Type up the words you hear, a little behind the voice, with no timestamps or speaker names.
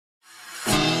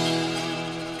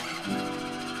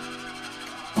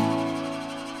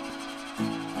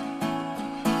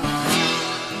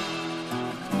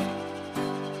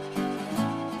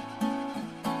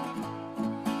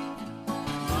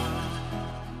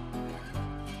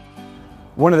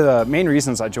One of the main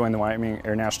reasons I joined the Wyoming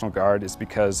Air National Guard is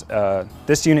because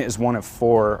this unit is one of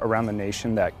 4 around the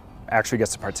nation that actually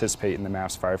gets to participate in the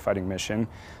MAFFS firefighting mission.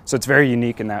 So it's very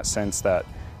unique in that sense that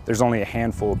there's only a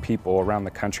handful of people around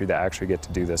the country that actually get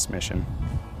to do this mission.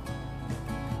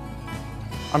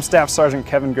 I'm Staff Sergeant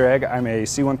Kevin Gregg. I'm a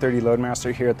C-130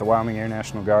 loadmaster here at the Wyoming Air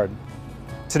National Guard.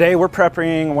 Today we're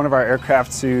prepping one of our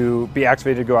aircraft to be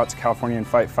activated to go out to California and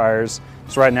fight fires.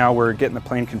 So right now we're getting the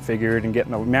plane configured and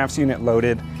getting the MAFFS unit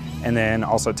loaded, and then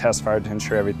also test fired to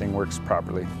ensure everything works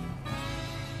properly.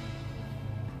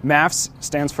 MAFFS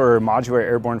stands for Modular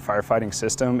Airborne Firefighting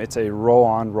System. It's a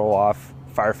roll-on, roll-off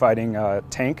firefighting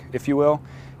tank, if you will.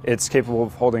 It's capable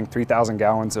of holding 3,000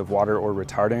 gallons of water or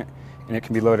retardant, and it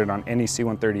can be loaded on any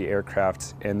C-130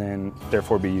 aircraft and then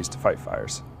therefore be used to fight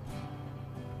fires.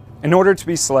 In order to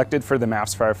be selected for the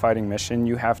MAFFS firefighting mission,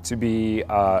 you have to be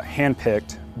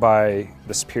handpicked by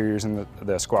the superiors in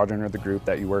the squadron or the group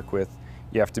that you work with.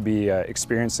 You have to be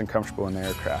experienced and comfortable in the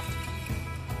aircraft.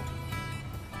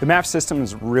 The MAFFS system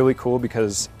is really cool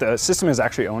because the system is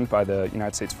actually owned by the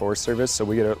United States Forest Service, so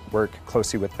we get to work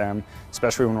closely with them,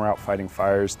 especially when we're out fighting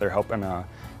fires. They're helping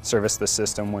service the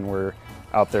system when we're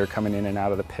out there coming in and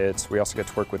out of the pits. We also get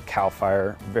to work with Cal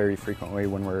Fire very frequently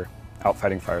when we're out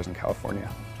fighting fires in California.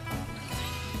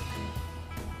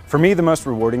 For me, the most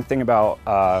rewarding thing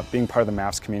about being part of the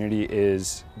MAFFS community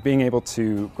is being able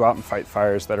to go out and fight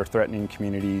fires that are threatening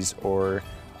communities or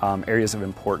areas of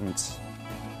importance.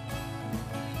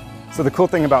 So the cool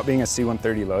thing about being a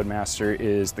C-130 loadmaster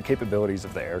is the capabilities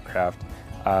of the aircraft.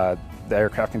 The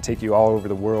aircraft can take you all over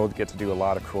the world, get to do a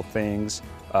lot of cool things,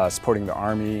 supporting the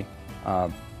Army,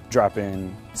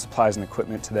 dropping supplies and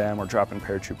equipment to them, or dropping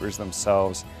paratroopers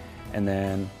themselves. And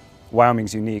then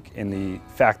Wyoming's unique in the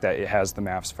fact that it has the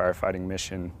MAFFS firefighting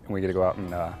mission, and we get to go out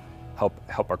and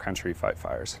help our country fight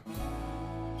fires.